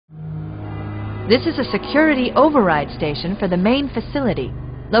This is a security override station for the main facility,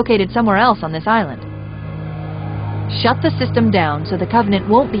 located somewhere else on this island. Shut the system down so the Covenant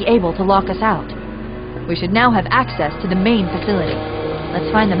won't be able to lock us out. We should now have access to the main facility. Let's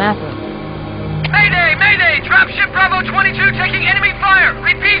find the map room. Mayday! Mayday! Dropship Bravo 22 taking enemy fire!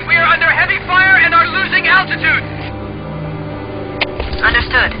 Repeat, we are under heavy fire and are losing altitude!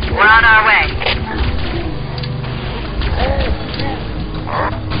 Understood. We're on our way.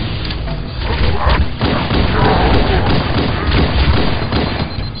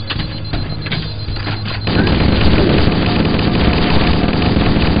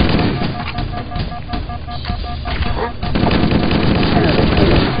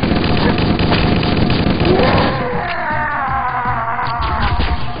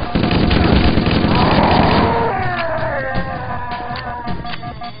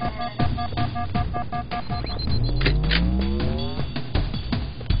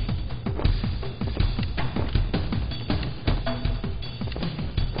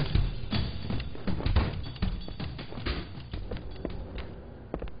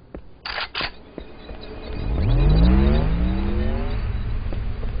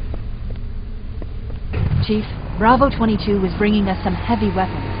 Chief, Bravo 22 was bringing us some heavy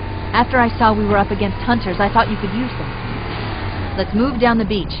weapons. After I saw we were up against hunters, I thought you could use them. Let's move down the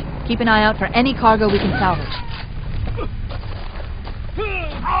beach. Keep an eye out for any cargo we can salvage.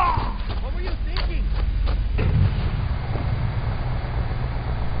 What were you thinking?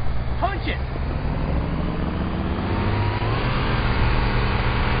 Punch it!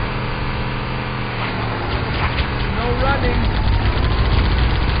 No running.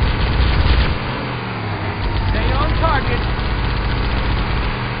 Stay on target.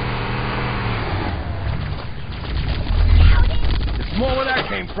 There's more where that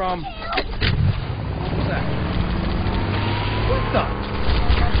came from. What was that? What the?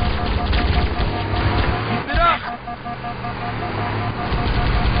 Keep it up!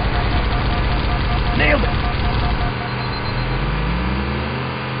 Nailed it!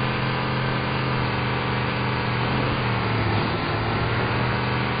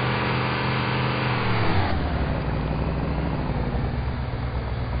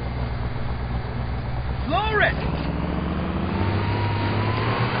 Lower it!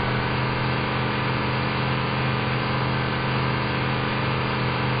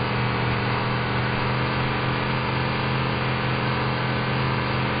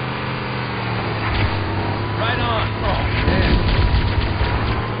 Right on. Oh, man.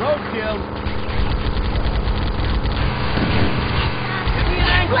 Roadkill. Give me an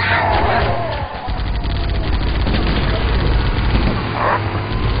angle.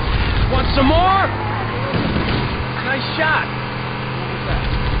 Want some more? Nice shot. What was that?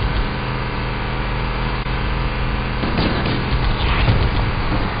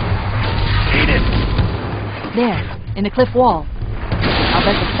 Eat it. There, in the cliff wall. I'll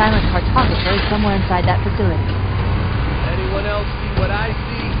bet the silent cartographer is somewhere inside that facility. Anyone else see what I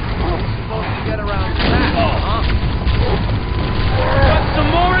see? We're supposed to get around that, huh? Want some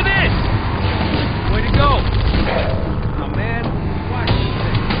more of this? Way to go. Oh, man. Watch this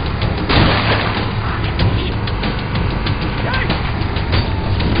thing. Yikes!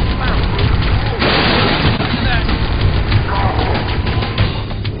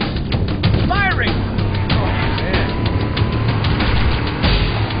 Firing! Oh, man.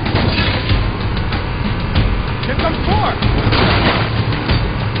 Here comes more!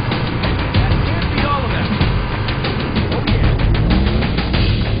 That can't be all of them. Oh, yeah.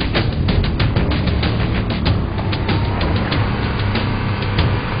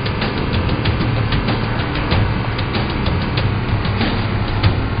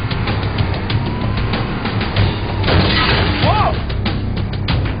 Whoa!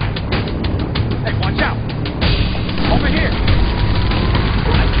 Hey, watch out! Over here!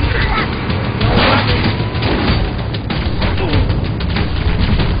 I see it!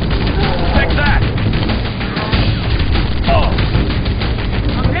 Take that! Oh!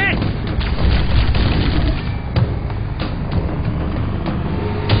 I'm hit!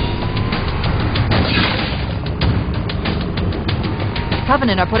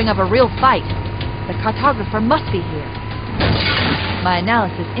 Covenant are putting up a real fight. The cartographer must be here. My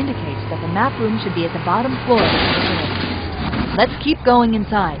analysis indicates that the map room should be at the bottom floor of the facility. Let's keep going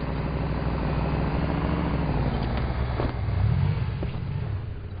inside.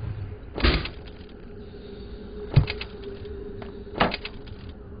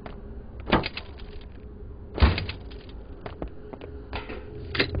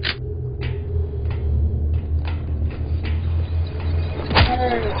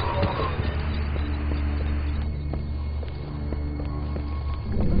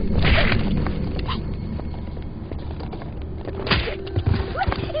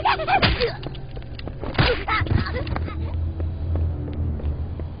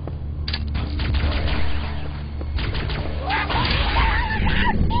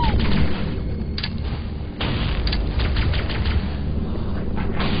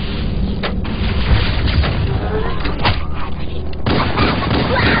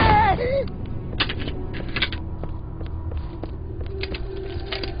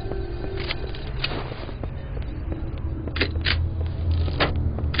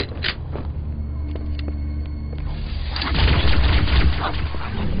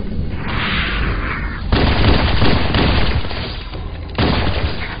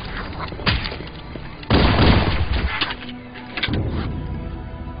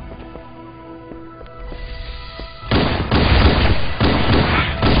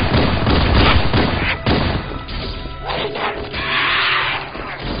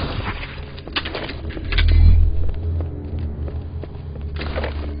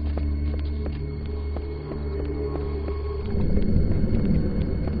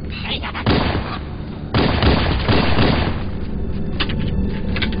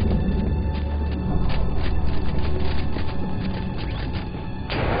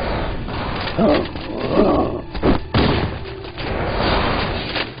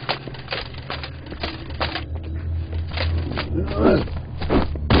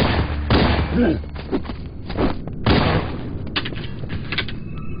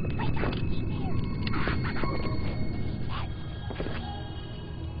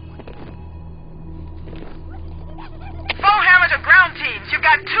 You've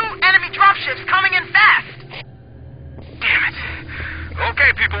got 2 enemy dropships coming in fast! Damn it.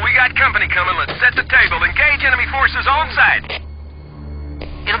 Okay, people, we got company coming. Let's set the table. Engage enemy forces on site.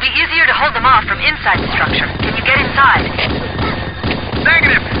 It'll be easier to hold them off from inside the structure. Can you get inside?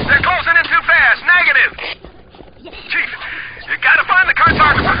 Negative. They're closing in too fast. Negative. Chief, you gotta find the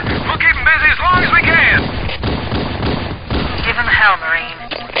cartographer. We'll keep him busy as long as we can. Give him hell, Marine.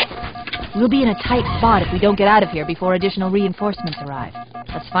 We'll be in a tight spot if we don't get out of here before additional reinforcements arrive.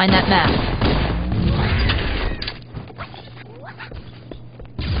 Let's find that map.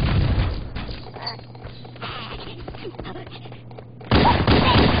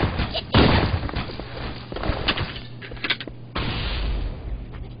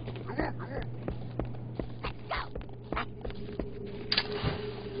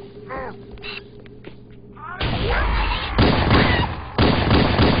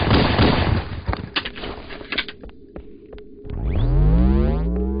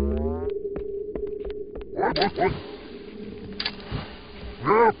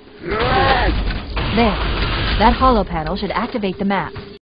 There. That holo panel should activate the map.